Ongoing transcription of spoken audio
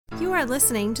You are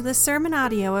listening to the sermon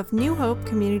audio of New Hope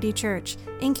Community Church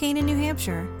in Canaan, New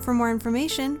Hampshire. For more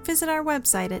information, visit our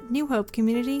website at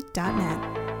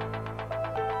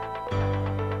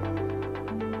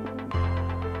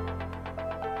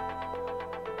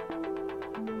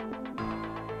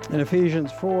In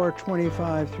Ephesians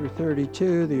 4:25 through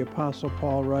 32, the Apostle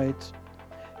Paul writes,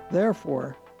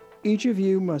 "Therefore, each of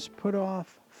you must put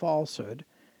off falsehood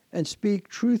and speak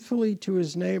truthfully to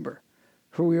his neighbor,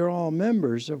 for we are all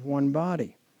members of one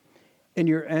body. In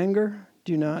your anger,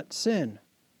 do not sin.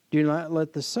 Do not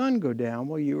let the sun go down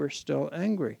while you are still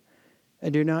angry,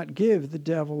 and do not give the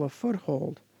devil a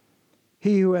foothold.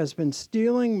 He who has been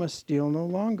stealing must steal no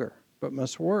longer, but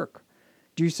must work.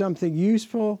 Do something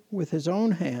useful with his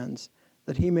own hands,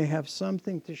 that he may have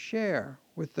something to share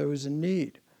with those in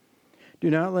need. Do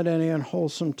not let any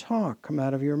unwholesome talk come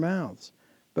out of your mouths,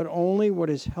 but only what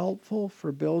is helpful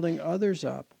for building others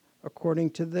up according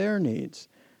to their needs,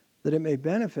 that it may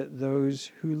benefit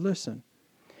those who listen.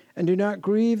 And do not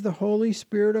grieve the Holy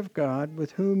Spirit of God,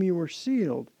 with whom you were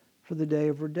sealed for the day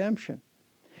of redemption.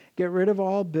 Get rid of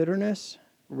all bitterness,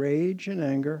 rage and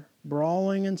anger,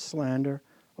 brawling and slander,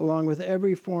 along with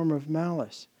every form of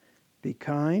malice. Be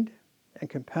kind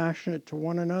and compassionate to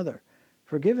one another,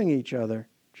 forgiving each other,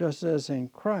 just as in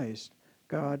Christ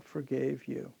God forgave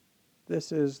you."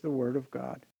 This is the Word of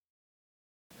God.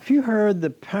 If you heard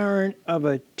the parent of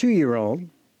a 2-year-old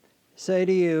say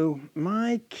to you,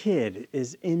 "My kid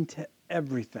is into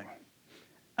everything,"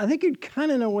 I think you'd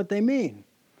kind of know what they mean.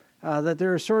 That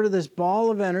they're sort of this ball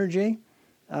of energy.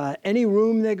 Any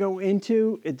room they go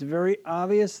into, it's very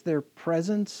obvious their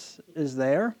presence is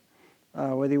there,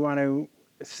 whether you want to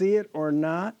see it or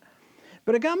not.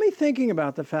 But it got me thinking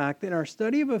about the fact that in our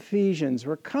study of Ephesians,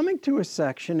 we're coming to a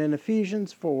section in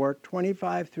Ephesians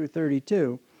 4:25 through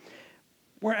 32,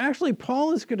 where actually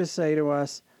Paul is going to say to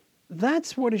us,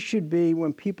 that's what it should be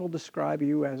when people describe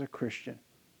you as a Christian.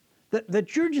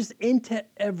 That you're just into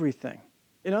everything.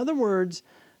 In other words,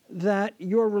 that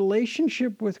your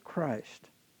relationship with Christ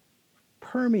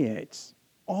permeates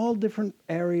all different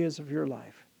areas of your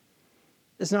life.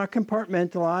 It's not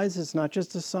compartmentalized. It's not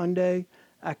just a Sunday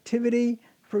activity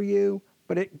for you,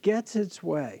 but it gets its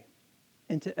way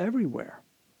into everywhere.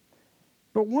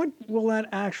 But what will that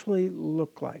actually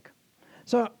look like?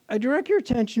 So I direct your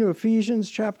attention to Ephesians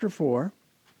chapter 4,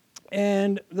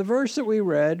 and the verse that we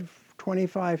read,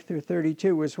 25 through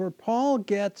 32, is where Paul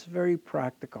gets very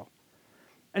practical.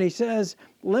 And he says,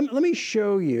 let me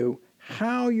show you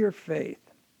how your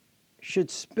faith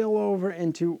should spill over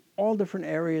into all different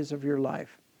areas of your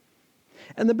life.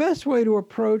 And the best way to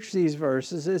approach these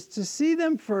verses is to see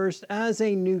them first as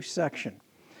a new section.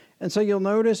 And so you'll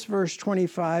notice verse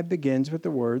 25 begins with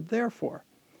the word therefore,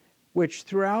 which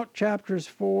throughout chapters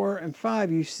 4 and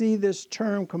 5, you see this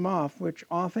term come off, which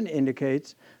often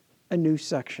indicates a new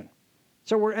section.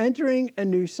 So we're entering a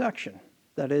new section.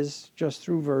 That is just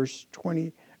through verse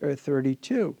 20 or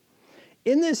 32.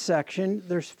 In this section,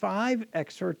 there's 5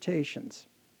 exhortations,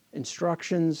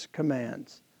 instructions,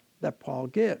 commands that Paul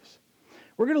gives.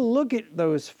 We're going to look at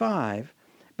those 5,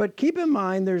 but keep in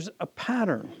mind there's a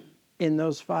pattern in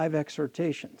those 5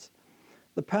 exhortations.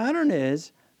 The pattern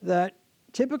is that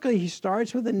typically he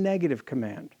starts with a negative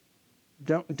command.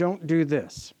 Don't do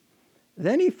this.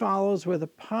 Then he follows with a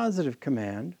positive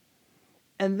command,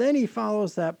 and then he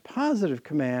follows that positive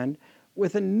command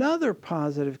with another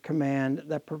positive command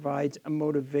that provides a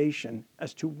motivation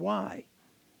as to why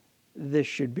this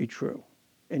should be true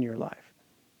in your life.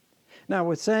 Now,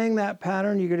 with saying that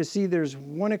pattern, you're going to see there's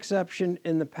one exception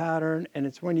in the pattern, and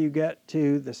it's when you get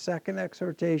to the second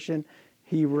exhortation,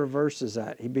 he reverses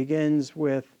that. He begins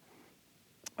with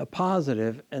a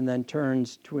positive and then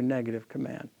turns to a negative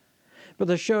command. But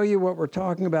to show you what we're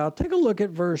talking about, take a look at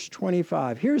verse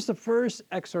 25. Here's the first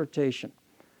exhortation.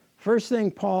 First thing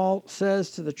Paul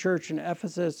says to the church in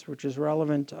Ephesus, which is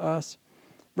relevant to us,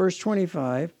 verse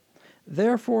 25,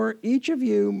 "Therefore each of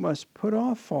you must put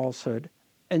off falsehood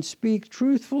and speak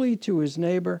truthfully to his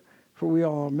neighbor, for we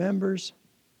are all members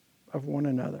of one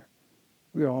another."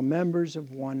 We are all members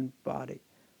of one body.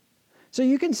 So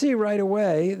you can see right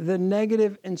away the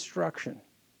negative instruction.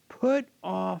 Put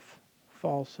off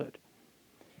falsehood.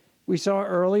 We saw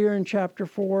earlier in chapter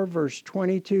 4, verse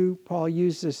 22, Paul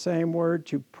used the same word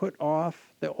to put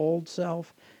off the old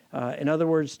self. In other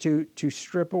words, to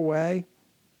strip away,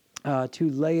 to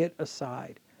lay it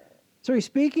aside. So he's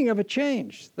speaking of a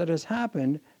change that has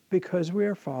happened because we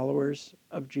are followers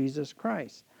of Jesus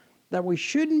Christ, that we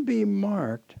shouldn't be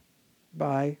marked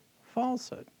by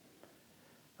falsehood.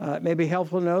 It may be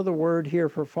helpful to know the word here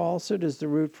for falsehood is the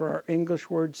root for our English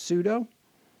word pseudo,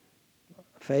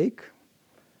 fake.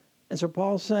 And so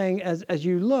Paul's saying, as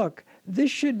you look,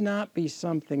 this should not be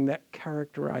something that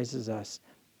characterizes us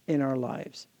in our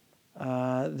lives,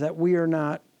 that we are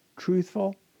not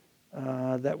truthful,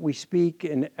 that we speak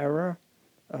in error,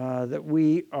 that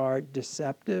we are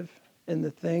deceptive in the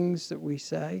things that we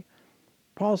say.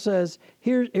 Paul says,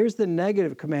 here's the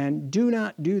negative command: do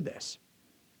not do this.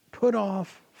 Put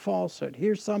off falsehood.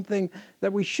 Here's something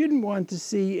that we shouldn't want to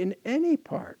see in any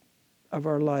part of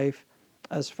our life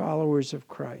as followers of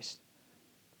Christ.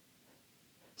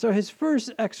 So his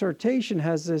first exhortation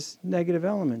has this negative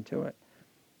element to it.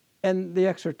 And the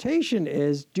exhortation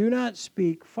is, do not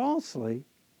speak falsely,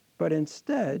 but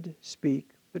instead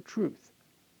speak the truth.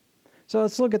 So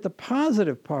let's look at the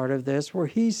positive part of this, where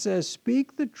he says,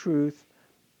 speak the truth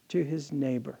to his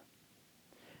neighbor.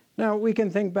 Now, we can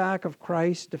think back of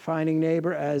Christ defining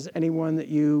neighbor as anyone that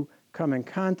you come in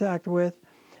contact with.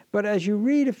 But as you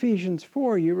read Ephesians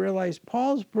 4, you realize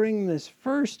Paul's bringing this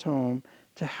first home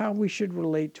to how we should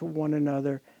relate to one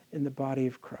another in the body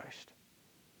of Christ.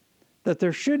 That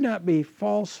there should not be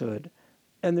falsehood,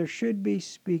 and there should be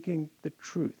speaking the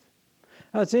truth.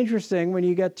 Now, it's interesting when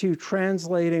you get to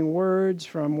translating words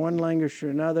from one language to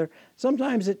another.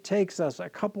 Sometimes it takes us a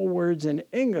couple words in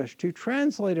English to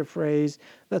translate a phrase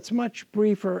that's much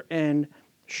briefer and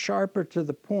sharper to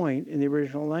the point in the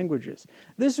original languages.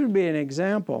 This would be an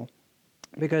example,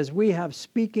 because we have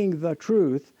speaking the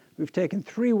truth. We've taken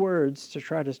 3 words to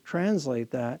try to translate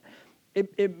that.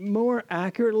 It more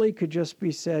accurately could just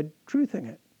be said, truthing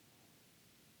it.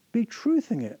 Be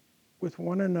truthing it with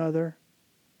one another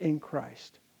in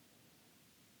Christ.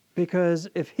 Because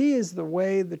if he is the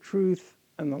way, the truth,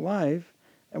 and the life,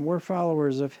 and we're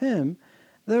followers of him,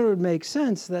 then it would make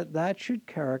sense that that should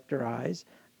characterize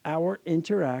our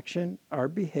interaction, our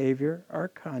behavior, our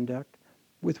conduct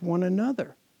with one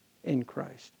another in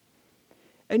Christ.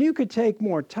 And you could take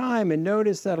more time and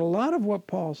notice that a lot of what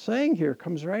Paul's saying here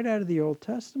comes right out of the Old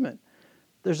Testament.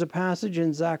 There's a passage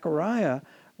in Zechariah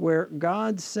where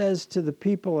God says to the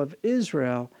people of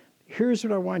Israel, here's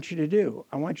what I want you to do.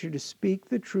 I want you to speak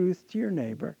the truth to your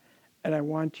neighbor, and I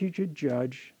want you to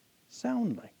judge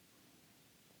soundly.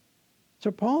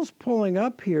 So Paul's pulling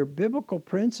up here biblical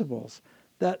principles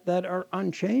that are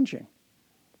unchanging.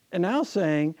 And now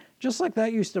saying, just like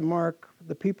that used to mark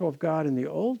the people of God in the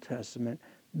Old Testament,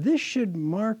 this should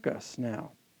mark us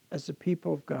now as the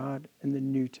people of God in the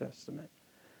New Testament.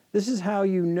 This is how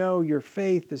you know your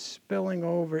faith is spilling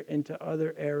over into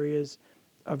other areas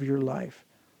of your life.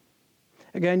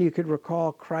 Again, you could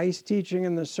recall Christ teaching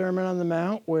in the Sermon on the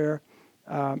Mount where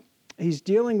he's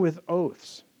dealing with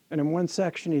oaths. And in one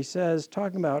section he says,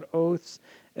 talking about oaths,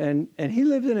 and he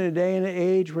lived in a day and an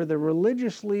age where the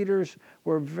religious leaders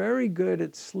were very good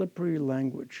at slippery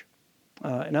language.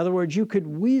 In other words, you could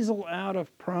weasel out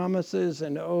of promises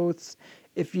and oaths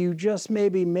if you just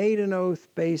maybe made an oath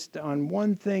based on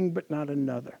one thing but not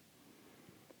another.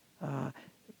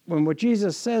 When what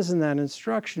Jesus says in that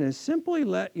instruction is simply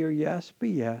let your yes be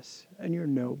yes and your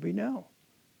no be no.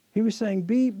 He was saying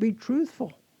be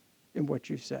truthful in what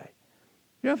you say.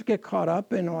 You don't have to get caught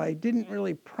up in, I didn't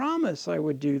really promise I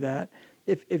would do that.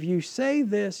 If you say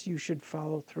this, you should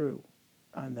follow through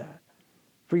on that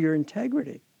for your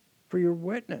integrity, for your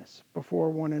witness before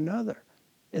one another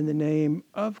in the name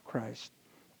of Christ.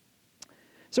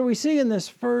 So we see in this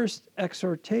first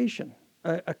exhortation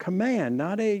a command,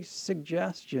 not a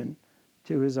suggestion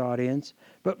to his audience,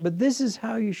 but this is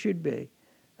how you should be.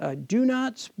 Do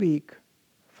not speak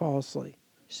falsely.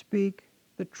 Speak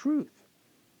the truth.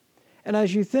 And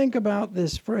as you think about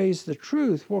this phrase, the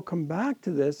truth, we'll come back to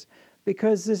this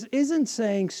because this isn't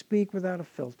saying speak without a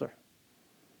filter.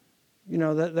 You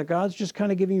know, that God's just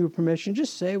kind of giving you permission,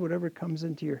 just say whatever comes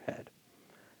into your head.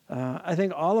 I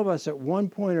think all of us at one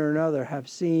point or another have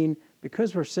seen,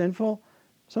 because we're sinful,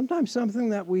 sometimes something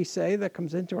that we say that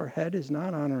comes into our head is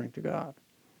not honoring to God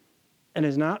and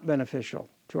is not beneficial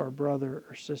to our brother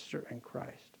or sister in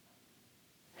Christ.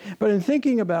 But in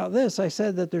thinking about this, I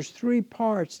said that there's 3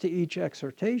 parts to each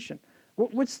exhortation.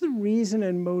 What's the reason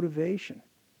and motivation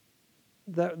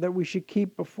that we should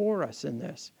keep before us in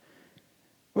this?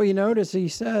 Well, you notice he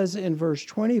says in verse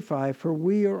 25, for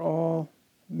we are all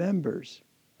members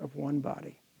of one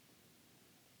body.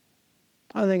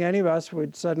 I don't think any of us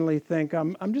would suddenly think,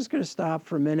 I'm just going to stop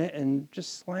for a minute and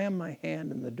just slam my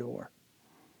hand in the door.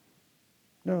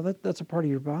 No, that's a part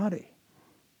of your body.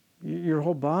 Your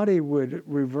whole body would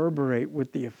reverberate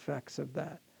with the effects of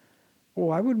that. Well,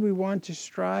 why would we want to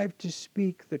strive to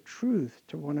speak the truth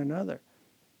to one another?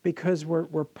 Because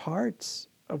we're parts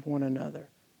of one another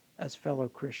as fellow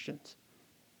Christians.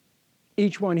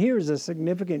 Each one here is a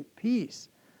significant piece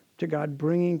to God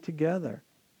bringing together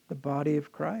the body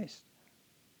of Christ.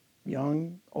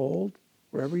 young, old,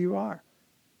 wherever you are.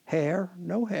 Hair,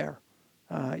 no hair.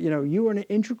 You are an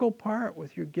integral part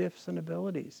with your gifts and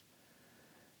abilities.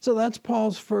 So that's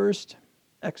Paul's first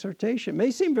exhortation. It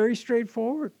may seem very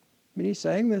straightforward. I mean, he's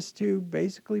saying this to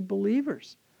basically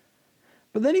believers.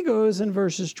 But then he goes in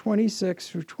verses 26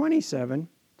 through 27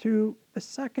 to the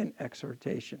second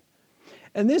exhortation.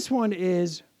 And this one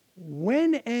is,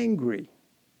 when angry,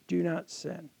 do not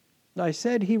sin. Now, I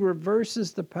said he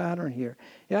reverses the pattern here.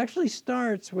 He actually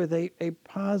starts with a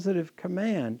positive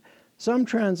command. Some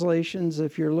translations,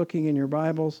 if you're looking in your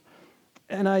Bibles,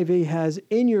 NIV has,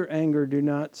 in your anger, do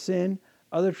not sin.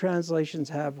 Other translations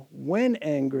have, when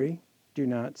angry, do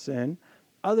not sin.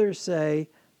 Others say,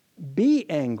 be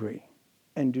angry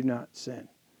and do not sin.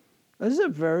 This is a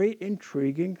very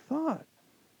intriguing thought.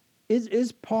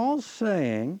 Is Paul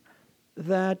saying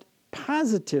that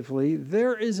positively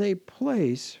there is a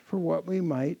place for what we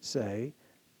might say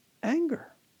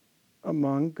anger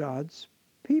among God's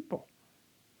people?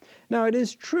 Now, it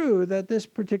is true that this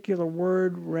particular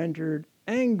word rendered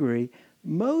angry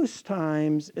most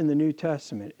times in the New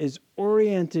Testament is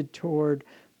oriented toward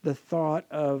the thought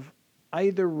of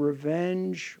either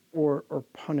revenge or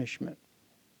punishment.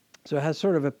 So it has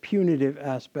sort of a punitive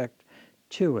aspect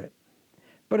to it.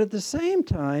 But at the same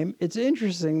time, it's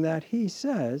interesting that he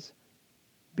says,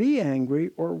 be angry,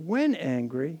 or when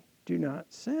angry, do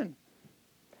not sin.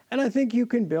 And I think you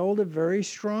can build a very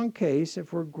strong case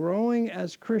if we're growing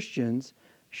as Christians,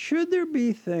 should there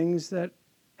be things that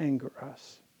anger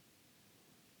us?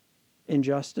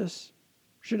 Injustice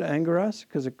should anger us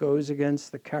because it goes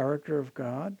against the character of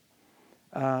God.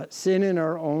 Sin in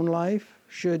our own life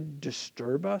should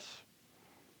disturb us.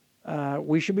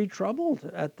 We should be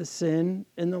troubled at the sin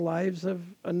in the lives of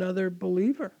another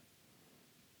believer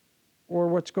or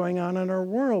what's going on in our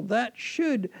world. That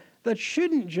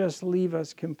shouldn't just leave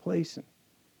us complacent.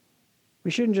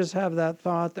 We shouldn't just have that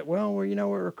thought that, well,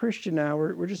 we're a Christian now.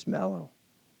 We're just mellow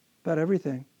about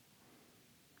everything.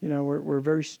 We're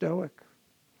very stoic.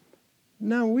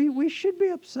 No, we should be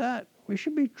upset. We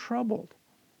should be troubled.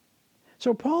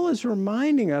 So Paul is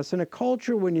reminding us in a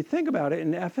culture, when you think about it,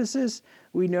 in Ephesus,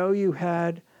 we know you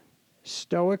had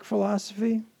Stoic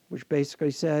philosophy, which basically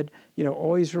said,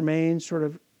 always remain sort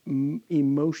of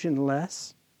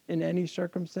emotionless in any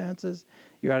circumstances.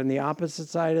 You had on the opposite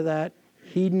side of that,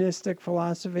 hedonistic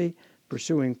philosophy,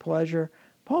 pursuing pleasure.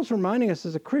 Paul's reminding us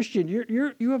as a Christian,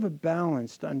 you have a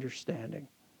balanced understanding.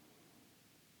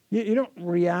 You don't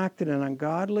react in an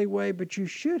ungodly way, but you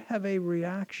should have a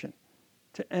reaction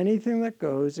to anything that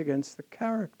goes against the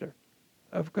character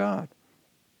of God.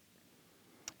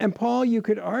 And Paul, you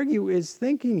could argue, is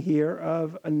thinking here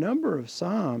of a number of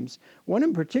Psalms. One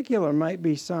in particular might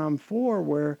be Psalm 4,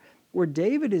 where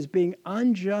David is being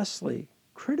unjustly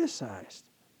criticized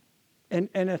and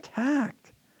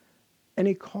attacked. And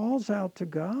he calls out to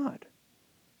God.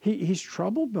 He's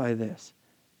troubled by this.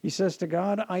 He says to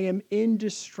God, I am in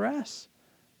distress.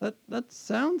 That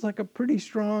sounds like a pretty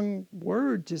strong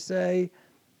word to say,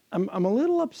 I'm a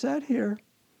little upset here.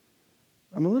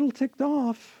 I'm a little ticked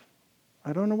off.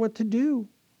 I don't know what to do.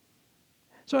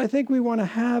 So I think we want to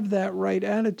have that right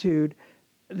attitude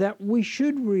that we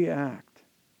should react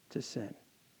to sin.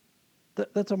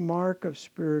 That's a mark of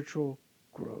spiritual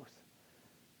growth.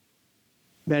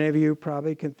 Many of you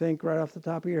probably can think right off the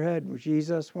top of your head,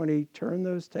 Jesus, when he turned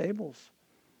those tables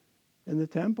in the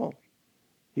temple,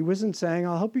 he wasn't saying,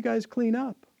 I'll help you guys clean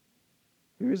up.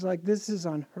 He was like, this is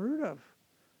unheard of.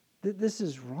 This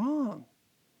is wrong.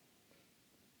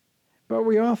 But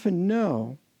we often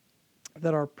know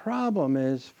that our problem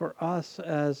is, for us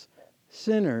as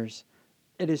sinners,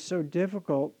 it is so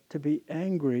difficult to be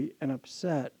angry and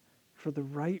upset for the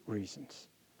right reasons.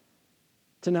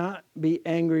 To not be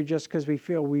angry just because we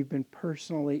feel we've been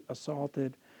personally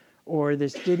assaulted or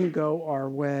this didn't go our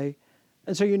way.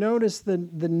 And so you notice the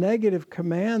negative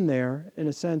command there, in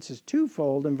a sense, is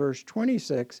twofold in verse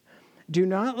 26. Do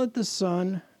not let the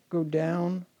sun go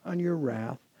down on your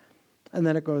wrath. And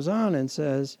then it goes on and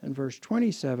says in verse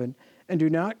 27, and do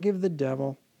not give the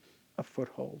devil a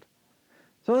foothold.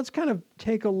 So let's kind of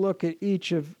take a look at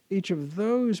each of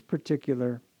those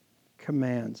particular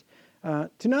commands.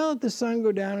 To not let the sun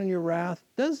go down on your wrath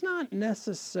does not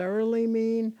necessarily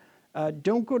mean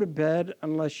don't go to bed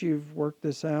unless you've worked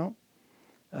this out.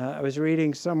 I was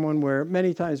reading someone where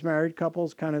many times married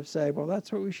couples kind of say, well,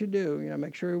 that's what we should do.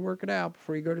 Make sure you work it out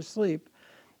before you go to sleep.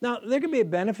 Now, there can be a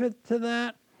benefit to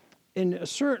that in a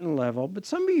certain level, but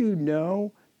some of you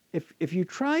know, if you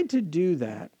tried to do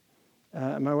that,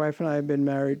 my wife and I have been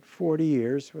married 40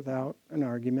 years without an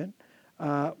argument.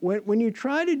 When you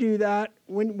try to do that,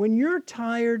 when you're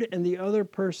tired and the other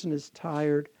person is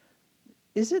tired,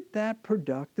 is it that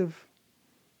productive?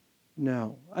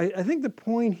 No. I think the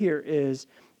point here is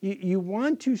you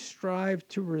want to strive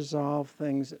to resolve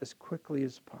things as quickly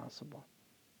as possible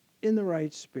in the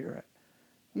right spirit.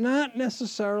 Not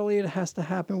necessarily it has to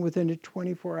happen within a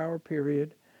 24-hour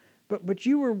period, but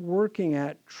you are working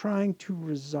at trying to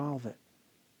resolve it,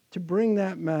 to bring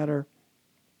that matter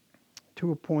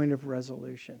to a point of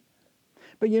resolution.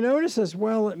 But you notice as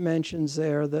well it mentions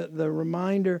there that the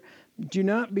reminder, do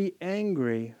not be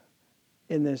angry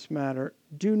in this matter.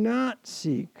 Do not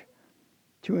seek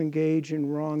to engage in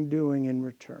wrongdoing in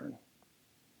return.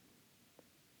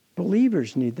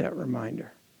 Believers need that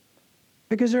reminder.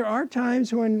 Because there are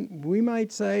times when we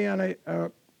might say on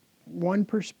one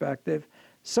perspective,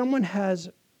 someone has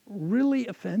really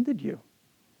offended you.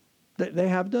 They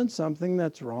have done something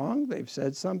that's wrong. They've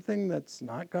said something that's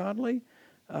not godly.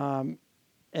 And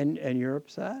you're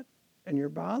upset and you're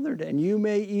bothered. And you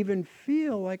may even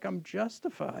feel like I'm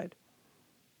justified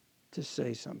to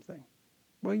say something.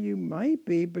 Well, you might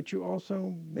be, but you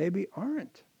also maybe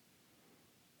aren't.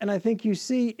 And I think you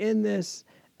see in this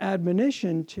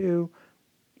admonition to,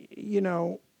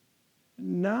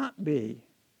 not be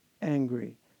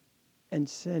angry and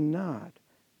sin not,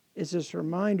 is this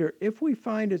reminder, if we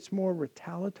find it's more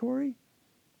retaliatory,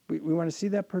 we want to see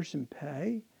that person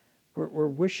pay, we're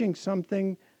wishing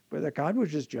something, but that God would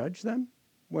just judge them,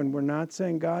 when we're not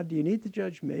saying, God, do you need to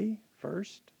judge me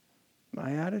first,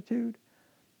 my attitude?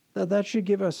 That should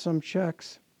give us some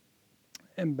checks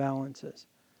and balances.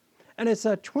 And it's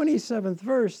that 27th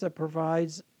verse that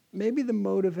provides maybe the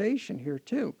motivation here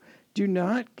too. Do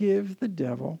not give the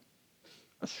devil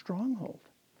a stronghold.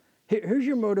 Here's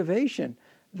your motivation.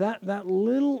 That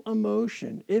little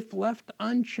emotion, if left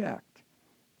unchecked,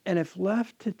 and if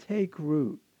left to take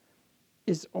root,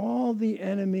 is all the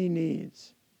enemy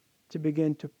needs to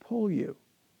begin to pull you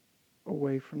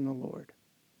away from the Lord.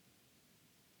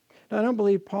 Now, I don't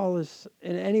believe Paul is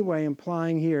in any way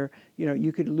implying here,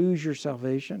 you could lose your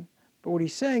salvation. But what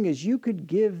he's saying is you could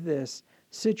give this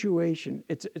situation,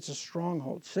 it's a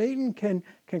stronghold. Satan can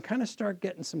kind of start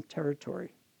getting some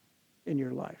territory in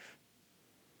your life.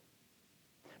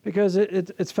 Because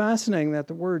it's fascinating that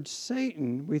the word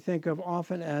Satan we think of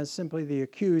often as simply the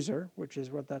accuser, which is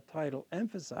what that title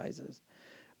emphasizes.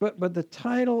 But the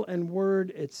title and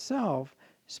word itself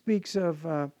speaks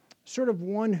of sort of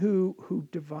one who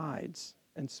divides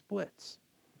and splits.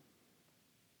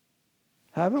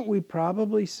 Haven't we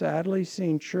probably sadly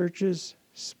seen churches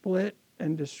split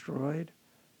and destroyed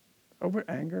over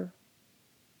anger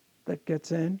that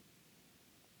gets in?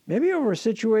 Maybe over a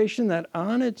situation that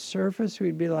on its surface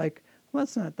we'd be like, well,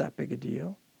 that's not that big a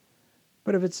deal.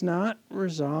 But if it's not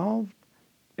resolved,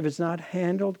 if it's not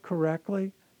handled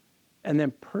correctly, and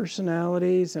then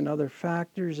personalities and other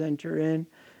factors enter in,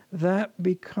 that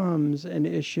becomes an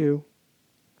issue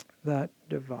that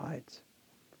divides.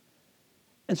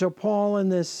 And so Paul in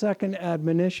this second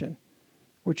admonition,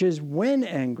 which is when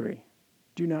angry,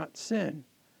 do not sin,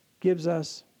 gives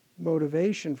us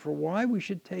motivation for why we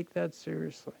should take that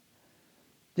seriously.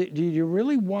 Do you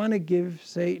really want to give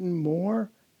Satan more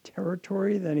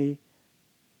territory than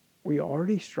we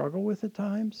already struggle with at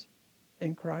times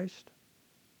in Christ?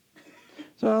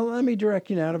 So let me direct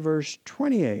you now to verse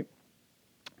 28.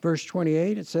 Verse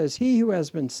 28, it says, he who has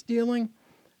been stealing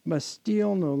must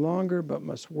steal no longer, but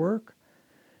must work,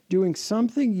 doing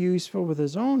something useful with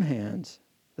his own hands,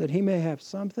 that he may have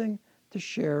something to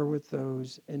share with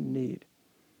those in need.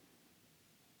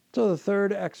 So the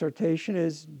third exhortation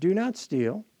is, do not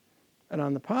steal, and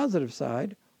on the positive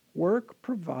side, work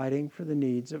providing for the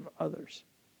needs of others.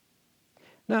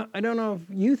 Now, I don't know if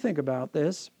you think about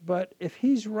this, but if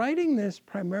he's writing this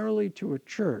primarily to a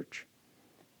church,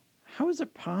 how is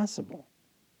it possible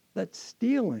that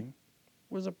stealing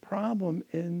was a problem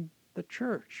in the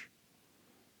church?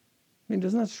 I mean,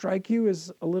 doesn't that strike you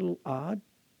as a little odd?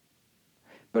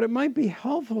 But it might be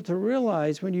helpful to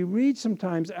realize when you read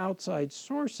sometimes outside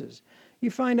sources,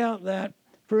 you find out that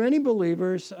for many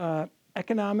believers,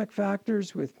 economic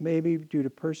factors, with maybe due to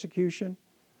persecution,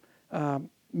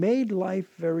 made life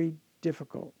very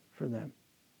difficult for them.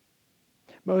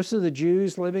 Most of the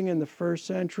Jews living in the first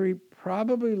century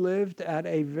probably lived at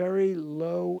a very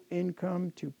low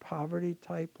income to poverty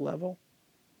type level.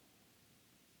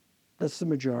 That's the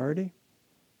majority.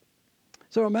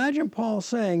 So imagine Paul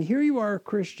saying, here you are a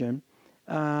Christian,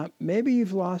 maybe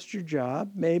you've lost your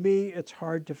job, maybe it's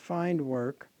hard to find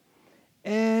work,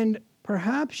 and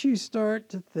perhaps you start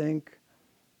to think,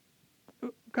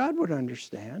 God would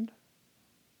understand.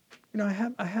 I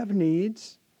have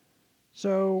needs.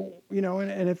 So,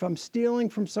 and if I'm stealing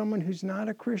from someone who's not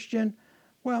a Christian,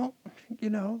 well,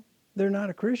 they're not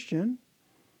a Christian.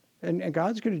 And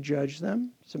God's going to judge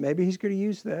them. So maybe he's going to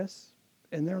use this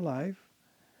in their life.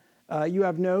 You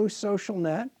have no social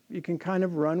net. You can kind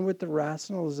of run with the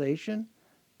rationalization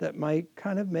that might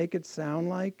kind of make it sound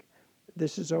like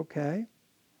this is okay.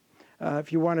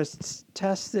 If you want to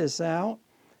test this out,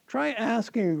 try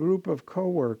asking a group of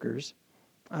coworkers,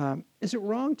 is it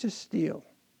wrong to steal?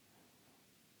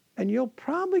 And you'll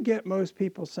probably get most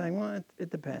people saying, well, it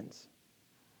depends.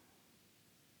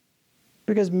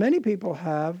 Because many people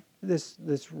have this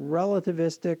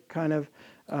relativistic kind of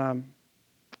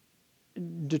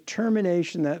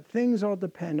determination that things all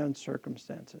depend on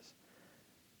circumstances.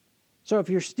 So if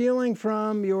you're stealing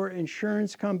from your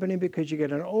insurance company because you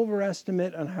get an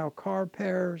overestimate on how car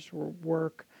repairs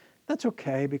work, that's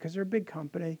okay because they're a big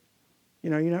company. You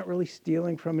know, you're not really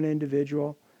stealing from an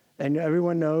individual, and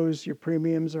everyone knows your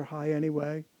premiums are high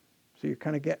anyway, so you're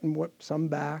kind of getting some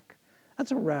back.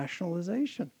 That's a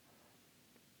rationalization.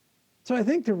 So I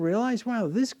think to realize, wow,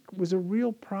 this was a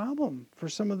real problem for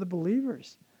some of the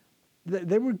believers.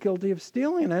 They were guilty of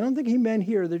stealing, and I don't think he meant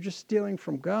here they're just stealing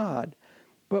from God,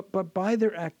 but by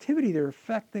their activity, they're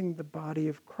affecting the body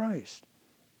of Christ.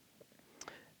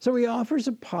 So he offers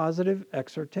a positive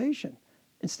exhortation.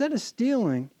 Instead of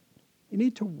stealing, you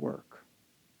need to work.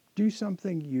 Do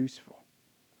something useful.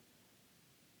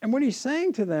 And what he's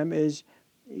saying to them is,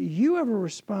 you have a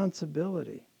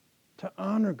responsibility to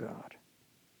honor God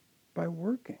by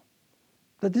working.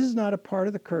 That this is not a part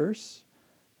of the curse,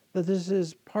 that this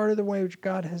is part of the way which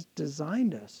God has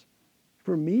designed us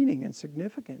for meaning and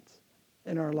significance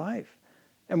in our life.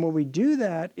 And when we do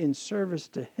that in service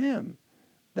to him,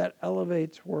 that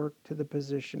elevates work to the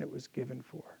position it was given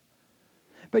for.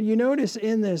 But you notice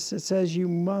in this, it says you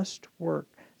must work.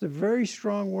 It's a very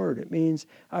strong word. It means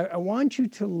I want you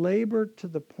to labor to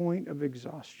the point of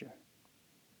exhaustion.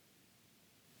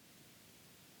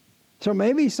 So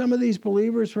maybe some of these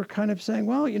believers were kind of saying,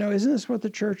 well, you know, isn't this what the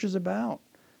church is about?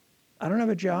 I don't have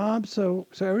a job, so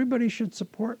everybody should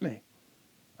support me.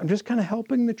 I'm just kind of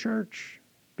helping the church,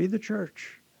 be the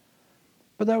church.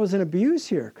 But that was an abuse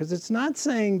here, because it's not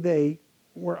saying they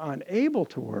were unable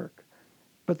to work,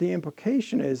 but the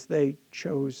implication is they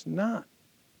chose not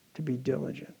to be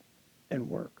diligent and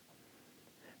work.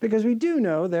 Because we do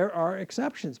know there are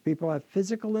exceptions. People have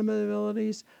physical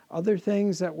abilities, other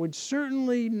things that would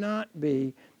certainly not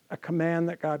be a command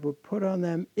that God would put on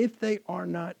them if they are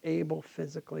not able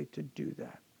physically to do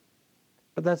that.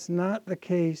 But that's not the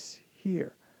case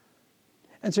here.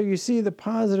 And so you see the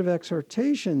positive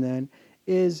exhortation then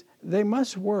is they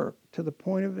must work to the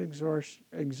point of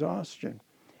exhaustion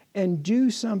and do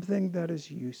something that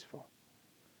is useful,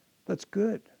 that's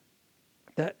good,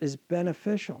 that is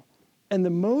beneficial. And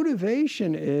the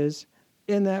motivation is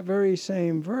in that very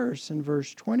same verse, in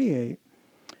verse 28.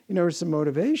 You notice the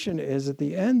motivation is at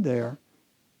the end there,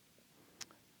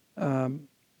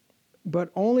 but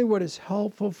only what is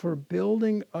helpful for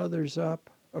building others up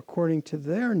according to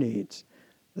their needs,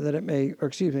 that it may,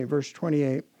 verse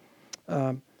 28,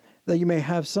 that you may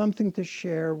have something to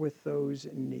share with those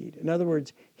in need. In other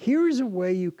words, here is a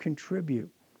way you contribute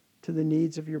to the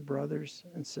needs of your brothers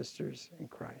and sisters in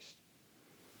Christ.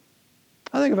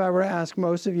 I think if I were to ask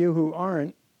most of you who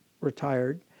aren't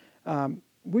retired,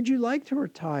 would you like to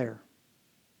retire?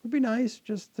 It would be nice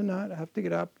just to not have to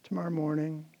get up tomorrow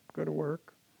morning, go to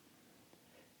work.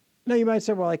 Now you might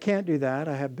say, well, I can't do that.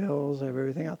 I have bills, I have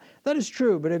everything else. That is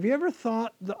true, but have you ever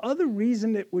thought the other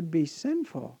reason it would be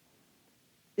sinful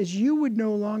is you would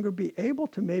no longer be able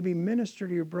to maybe minister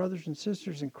to your brothers and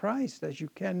sisters in Christ as you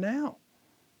can now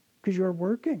because you are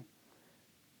working.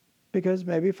 Because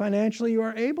maybe financially you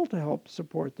are able to help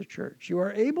support the church. You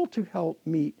are able to help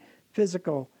meet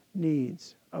physical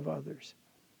needs of others.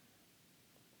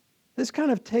 This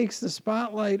kind of takes the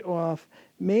spotlight off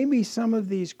maybe some of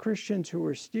these Christians who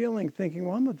are stealing, thinking,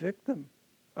 well, I'm a victim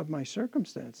of my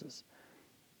circumstances.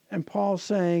 And Paul's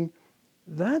saying,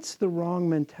 that's the wrong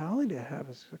mentality to have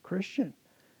as a Christian.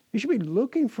 You should be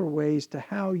looking for ways to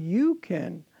how you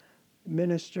can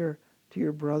minister to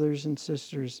your brothers and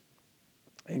sisters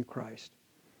in Christ.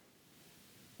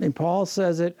 And Paul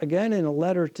says it again in a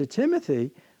letter to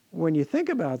Timothy. When you think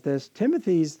about this,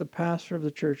 Timothy's the pastor of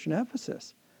the church in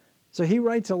Ephesus. So he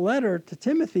writes a letter to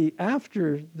Timothy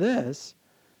after this,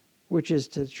 which is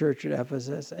to the church at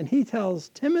Ephesus, and he tells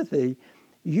Timothy,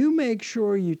 you make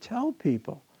sure you tell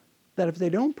people that if they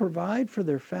don't provide for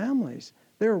their families,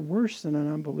 they're worse than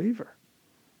an unbeliever.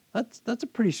 That's a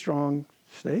pretty strong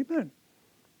statement.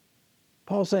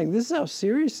 Paul's saying, this is how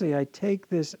seriously I take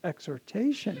this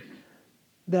exhortation,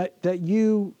 that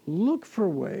you look for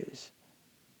ways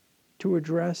to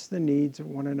address the needs of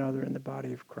one another in the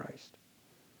body of Christ.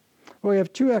 Well, we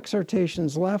have two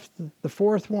exhortations left. The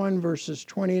fourth one, verses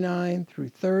 29 through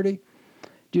 30.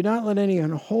 Do not let any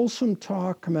unwholesome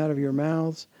talk come out of your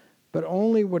mouths, but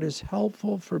only what is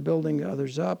helpful for building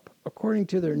others up according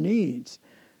to their needs,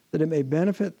 that it may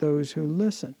benefit those who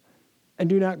listen. And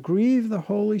do not grieve the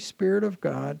Holy Spirit of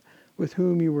God, with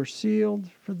whom you were sealed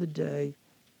for the day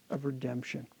of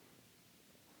redemption.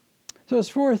 So his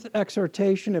fourth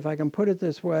exhortation, if I can put it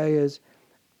this way, is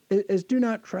do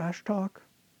not trash talk,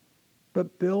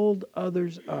 but build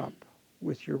others up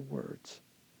with your words.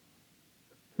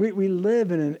 We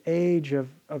live in an age of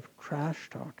trash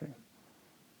talking.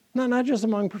 Not just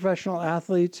among professional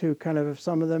athletes who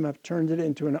some of them have turned it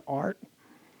into an art,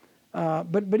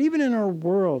 but even in our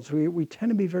worlds, we tend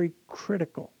to be very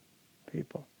critical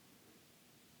people.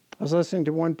 I was listening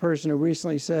to one person who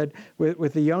recently said,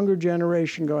 with the younger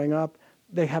generation going up,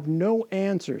 they have no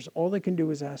answers. All they can do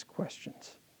is ask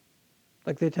questions.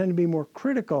 Like they tend to be more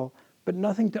critical, but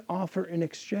nothing to offer in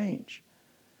exchange.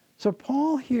 So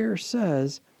Paul here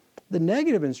says, the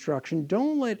negative instruction,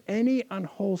 don't let any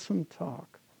unwholesome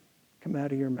talk come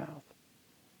out of your mouth.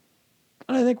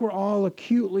 And I think we're all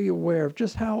acutely aware of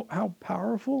just how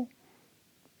powerful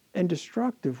and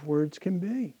destructive words can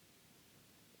be.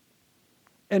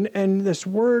 And this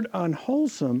word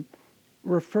unwholesome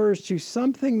refers to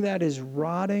something that is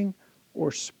rotting or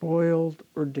spoiled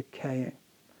or decaying.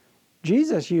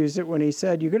 Jesus used it when he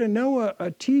said, you're going to know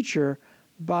a teacher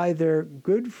by their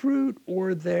good fruit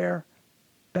or their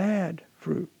bad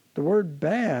fruit. The word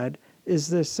bad is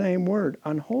this same word,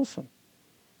 unwholesome.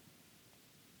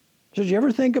 So did you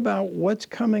ever think about what's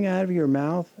coming out of your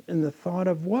mouth in the thought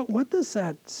of what does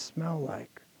that smell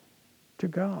like to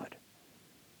God?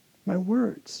 My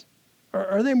words.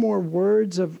 Are they more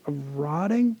words of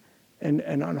rotting and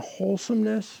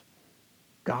unwholesomeness,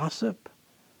 gossip?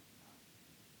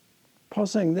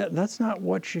 Paul's saying that's not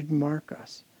what should mark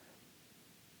us.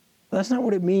 That's not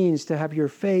what it means to have your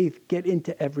faith get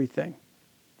into everything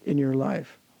in your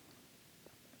life.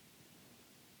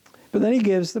 But then he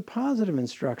gives the positive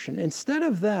instruction. Instead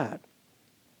of that,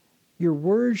 your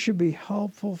words should be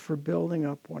helpful for building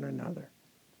up one another.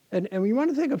 And we want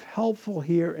to think of helpful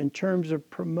here in terms of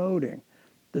promoting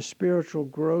the spiritual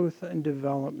growth and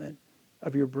development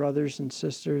of your brothers and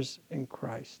sisters in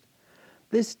Christ.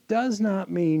 This does not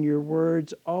mean your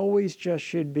words always just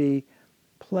should be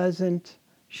pleasant,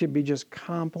 should be just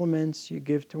compliments you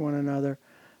give to one another.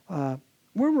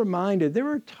 We're reminded there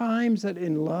are times that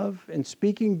in love, in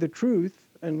speaking the truth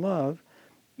in love,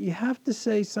 you have to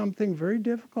say something very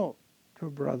difficult to a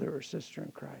brother or sister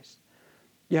in Christ.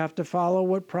 You have to follow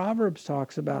what Proverbs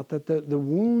talks about, that the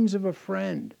wounds of a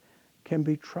friend can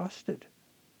be trusted.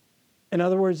 In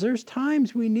other words, there's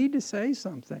times we need to say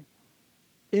something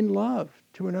in love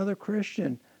to another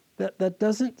Christian that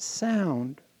doesn't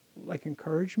sound like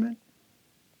encouragement,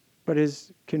 but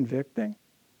is convicting,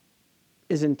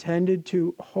 is intended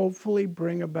to hopefully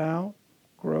bring about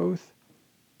growth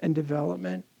and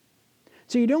development.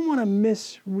 So you don't want to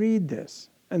misread this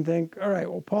and think, all right,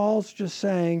 well, Paul's just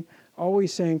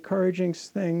always saying encouraging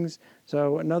things.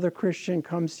 So another Christian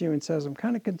comes to you and says, I'm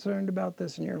kind of concerned about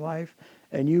this in your life.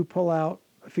 And you pull out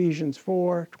Ephesians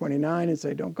 4:29 and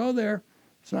say, don't go there.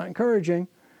 It's not encouraging.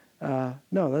 No,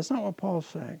 that's not what Paul's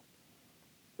saying.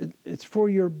 It's for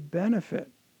your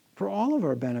benefit, for all of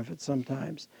our benefit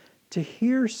sometimes, to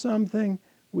hear something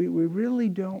we really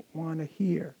don't want to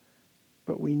hear,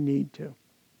 but we need to.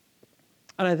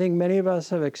 And I think many of us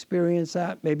have experienced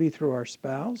that maybe through our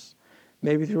spouse,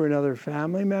 maybe through another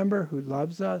family member who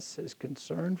loves us, is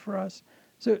concerned for us.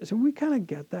 So we kind of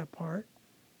get that part.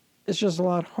 It's just a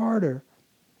lot harder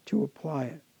to apply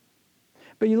it.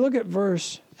 But you look at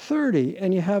verse 30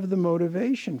 and you have the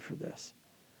motivation for this,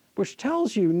 which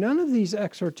tells you none of these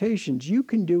exhortations you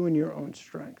can do in your own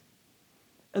strength.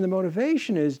 And the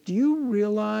motivation is, do you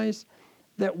realize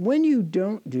that when you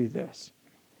don't do this,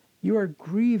 you are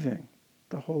grieving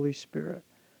the Holy Spirit?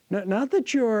 Not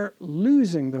that you're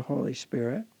losing the Holy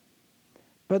Spirit,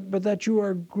 but that you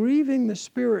are grieving the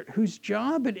Spirit whose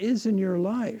job it is in your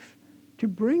life to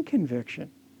bring conviction,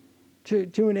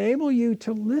 to enable you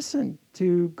to listen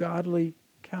to godly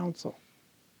counsel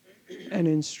and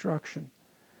instruction.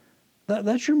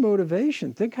 That's your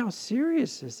motivation. Think how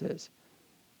serious this is.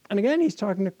 And again, he's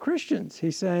talking to Christians.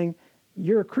 He's saying,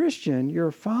 you're a Christian, you're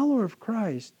a follower of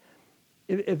Christ.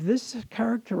 If this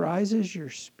characterizes your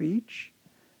speech,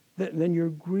 then you're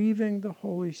grieving the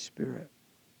Holy Spirit.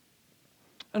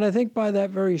 And I think by that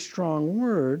very strong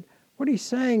word, what he's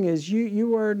saying is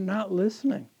you are not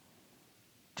listening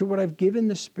to what I've given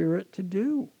the Spirit to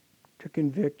do, to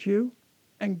convict you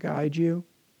and guide you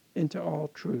into all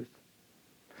truth.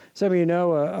 Some of you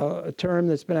know a term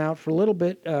that's been out for a little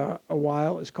bit, a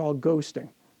while, is called ghosting.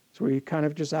 It's where you kind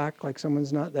of just act like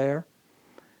someone's not there.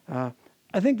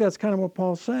 I think that's kind of what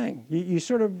Paul's saying. You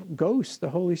sort of ghost the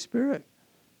Holy Spirit.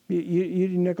 You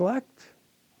neglect.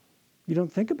 You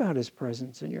don't think about his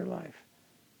presence in your life.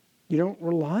 You don't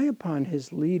rely upon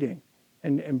his leading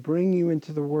and bring you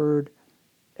into the Word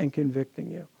and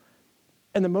convicting you.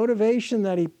 And the motivation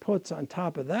that he puts on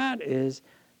top of that is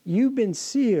you've been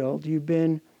sealed, you've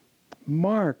been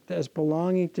marked as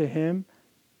belonging to him.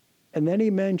 And then he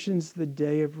mentions the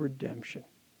day of redemption.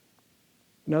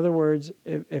 In other words,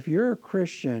 if you're a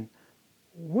Christian,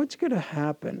 what's going to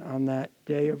happen on that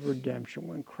day of redemption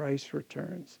when Christ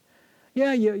returns?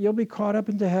 Yeah, you'll be caught up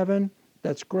into heaven.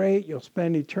 That's great. You'll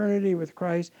spend eternity with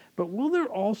Christ. But will there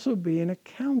also be an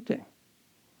accounting?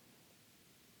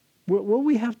 Will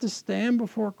we have to stand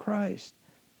before Christ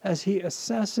as he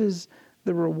assesses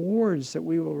the rewards that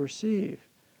we will receive,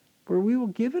 where we will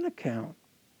give an account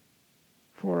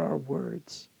for our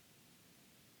words?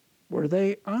 Were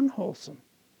they unwholesome?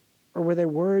 Or were they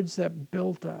words that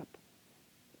built up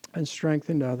and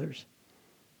strengthened others?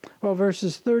 Well,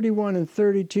 verses 31 and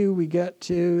 32, we get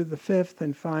to the fifth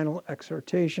and final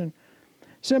exhortation.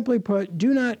 Simply put,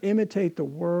 do not imitate the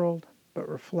world, but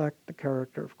reflect the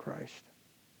character of Christ.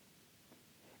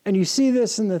 And you see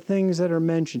this in the things that are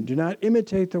mentioned. Do not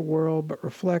imitate the world, but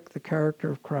reflect the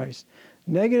character of Christ.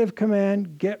 Negative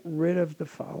command, get rid of the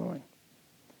following.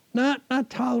 Not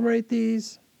tolerate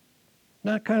these.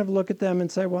 Not kind of look at them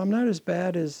and say, well, I'm not as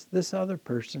bad as this other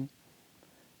person.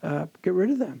 Get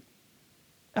rid of them.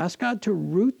 Ask God to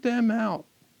root them out,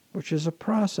 which is a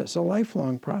process, a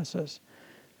lifelong process.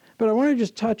 But I want to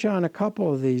just touch on a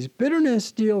couple of these.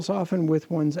 Bitterness deals often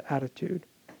with one's attitude.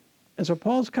 And so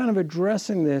Paul's kind of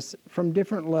addressing this from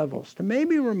different levels to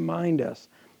maybe remind us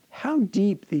how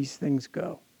deep these things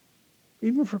go,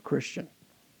 even for Christian.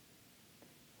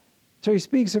 So he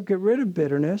speaks of get rid of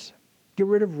bitterness, get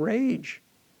rid of rage,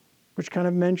 which kind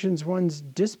of mentions one's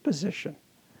disposition.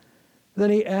 Then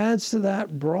he adds to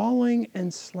that brawling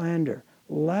and slander,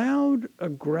 loud,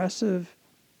 aggressive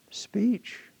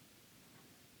speech.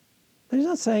 He's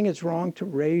not saying it's wrong to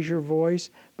raise your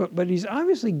voice, but he's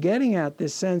obviously getting at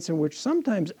this sense in which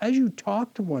sometimes as you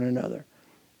talk to one another,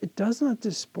 it does not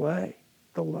display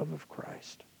the love of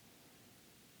Christ.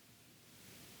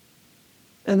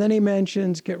 And then he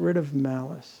mentions get rid of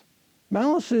malice.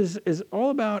 Malice is all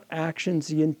about actions,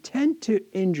 the intent to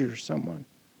injure someone.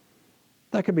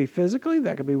 That could be physically,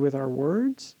 that could be with our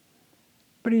words.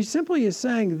 But he simply is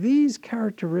saying these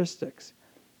characteristics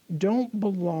don't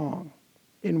belong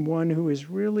in one who is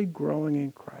really growing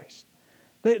in Christ.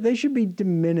 They should be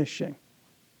diminishing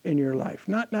in your life,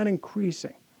 not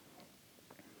increasing.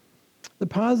 The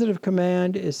positive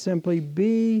command is simply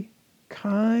be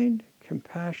kind,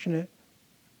 compassionate,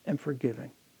 and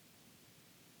forgiving.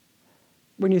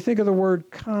 When you think of the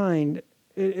word kind,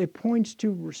 it points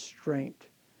to restraint.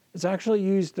 It's actually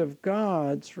used of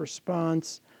God's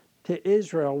response to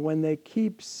Israel when they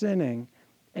keep sinning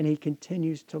and he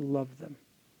continues to love them.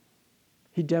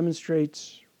 He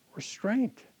demonstrates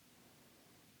restraint.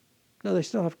 Now, they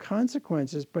still have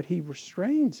consequences, but he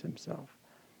restrains himself.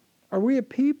 Are we a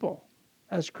people,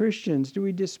 as Christians, do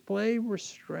we display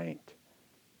restraint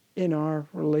in our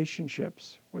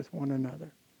relationships with one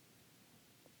another?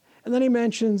 And then he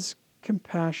mentions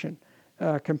compassion.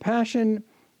 Compassion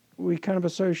we kind of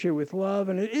associate with love,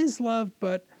 and it is love,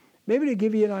 but maybe to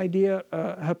give you an idea,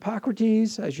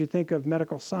 Hippocrates, as you think of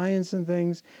medical science and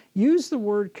things, used the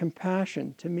word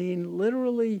compassion to mean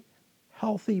literally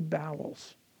healthy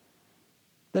bowels.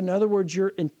 In other words, your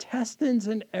intestines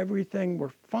and everything were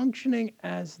functioning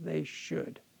as they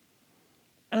should.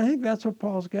 And I think that's what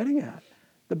Paul's getting at.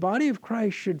 The body of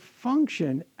Christ should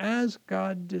function as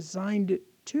God designed it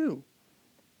to.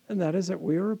 And that is that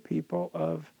we are a people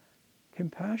of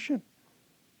compassion.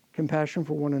 Compassion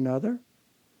for one another.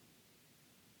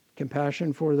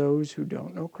 Compassion for those who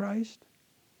don't know Christ.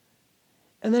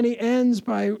 And then he ends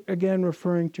by, again,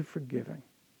 referring to forgiving.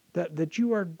 That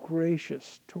you are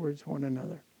gracious towards one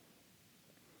another.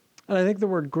 And I think the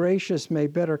word gracious may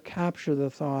better capture the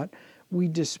thought. We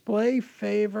display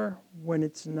favor when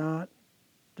it's not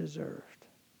deserved.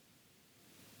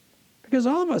 Because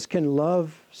all of us can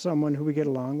love someone who we get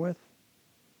along with,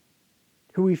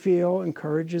 who we feel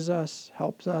encourages us,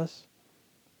 helps us.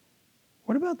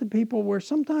 What about the people where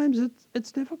sometimes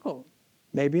it's difficult?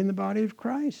 Maybe in the body of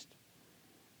Christ.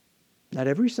 Not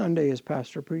every Sunday is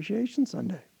Pastor Appreciation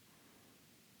Sunday.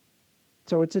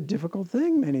 So it's a difficult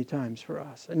thing many times for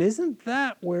us. And isn't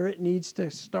that where it needs to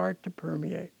start to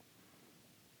permeate?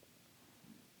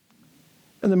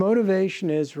 And the motivation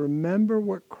is, remember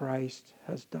what Christ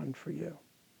has done for you.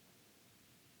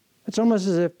 It's almost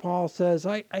as if Paul says,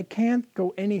 I can't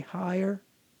go any higher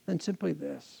than simply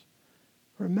this.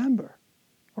 Remember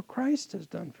what Christ has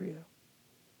done for you.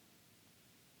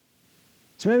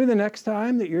 So maybe the next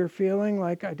time that you're feeling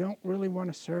like, I don't really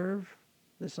want to serve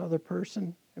this other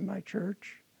person in my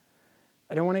church,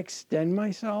 I don't want to extend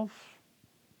myself,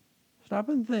 stop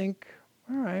and think,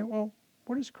 all right, well,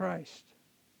 what has Christ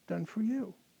done for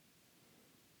you?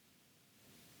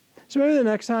 So maybe the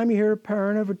next time you hear a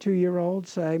parent of a 2-year-old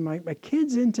say, my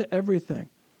kid's into everything.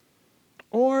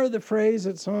 Or the phrase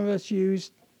that some of us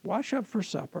use, wash up for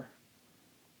supper.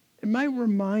 It might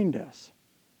remind us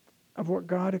of what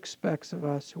God expects of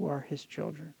us who are his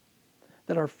children.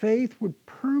 That our faith would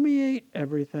permeate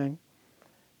everything.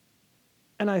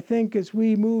 And I think as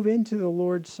we move into the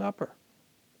Lord's Supper,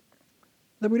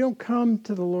 that we don't come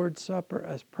to the Lord's Supper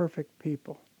as perfect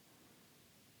people.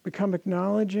 We come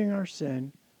acknowledging our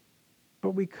sin,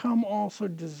 but we come also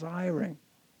desiring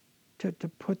to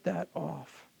put that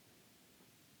off.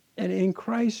 And in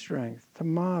Christ's strength, to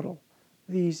model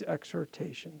these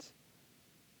exhortations.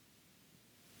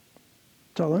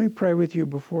 So let me pray with you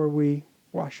before we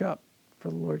wash up for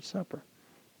the Lord's Supper.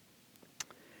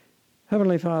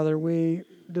 Heavenly Father, we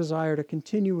desire to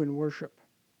continue in worship.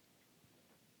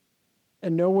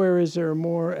 And nowhere is there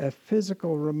more a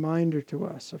physical reminder to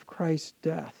us of Christ's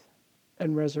death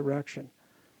and resurrection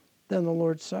than the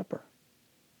Lord's Supper.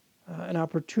 An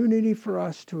opportunity for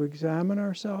us to examine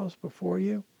ourselves before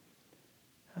you,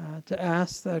 to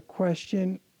ask that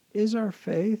question, is our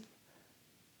faith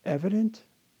evident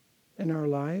in our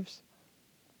lives?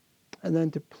 And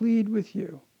then to plead with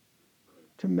you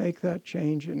to make that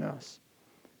change in us.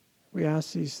 We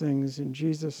ask these things in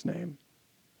Jesus' name.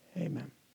 Amen.